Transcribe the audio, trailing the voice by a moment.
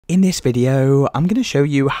In this video, I'm going to show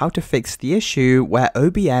you how to fix the issue where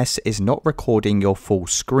OBS is not recording your full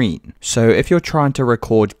screen. So if you're trying to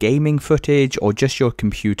record gaming footage or just your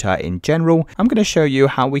computer in general, I'm going to show you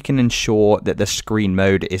how we can ensure that the screen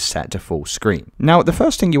mode is set to full screen. Now, the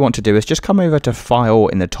first thing you want to do is just come over to File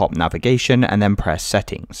in the top navigation and then press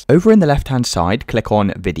Settings. Over in the left-hand side, click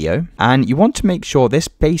on Video, and you want to make sure this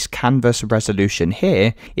base canvas resolution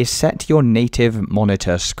here is set to your native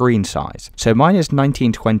monitor screen size. So mine is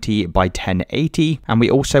 1920 by 1080, and we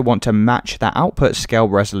also want to match that output scale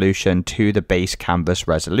resolution to the base canvas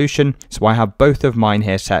resolution. So I have both of mine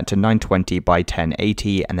here set to 920 by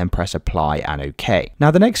 1080 and then press apply and OK. Now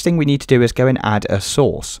the next thing we need to do is go and add a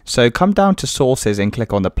source. So come down to sources and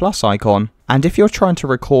click on the plus icon. And if you're trying to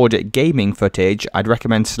record gaming footage, I'd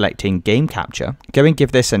recommend selecting Game Capture. Go and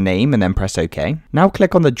give this a name and then press OK. Now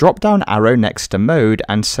click on the drop-down arrow next to Mode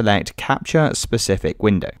and select Capture Specific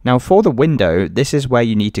Window. Now for the window, this is where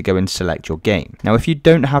you need to go and select your game. Now if you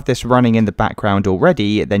don't have this running in the background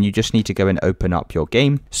already, then you just need to go and open up your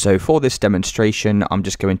game. So for this demonstration, I'm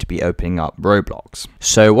just going to be opening up Roblox.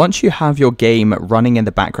 So once you have your game running in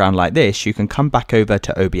the background like this, you can come back over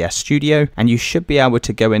to OBS Studio and you should be able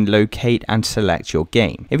to go and locate and select your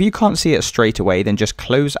game. If you can't see it straight away, then just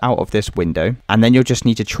close out of this window and then you'll just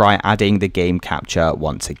need to try adding the game capture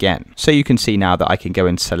once again. So you can see now that I can go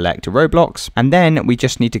and select Roblox, and then we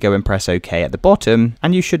just need to go and press OK at the bottom,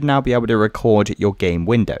 and you should now be able to record your game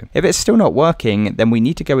window. If it's still not working, then we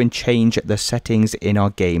need to go and change the settings in our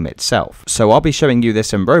game itself. So I'll be showing you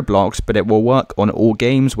this in Roblox, but it will work on all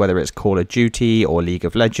games, whether it's Call of Duty or League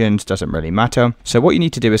of Legends, doesn't really matter. So what you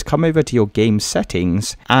need to do is come over to your game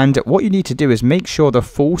settings, and what you need to do is make sure the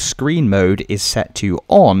full screen mode is set to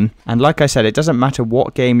on. And like I said, it doesn't matter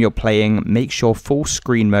what game you're playing, make sure full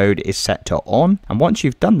screen mode is set to on. And once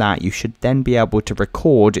you've done that, you should then be able to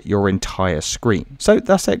record your entire screen. So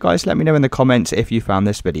that's it, guys. Let me know in the comments if you found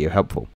this video helpful.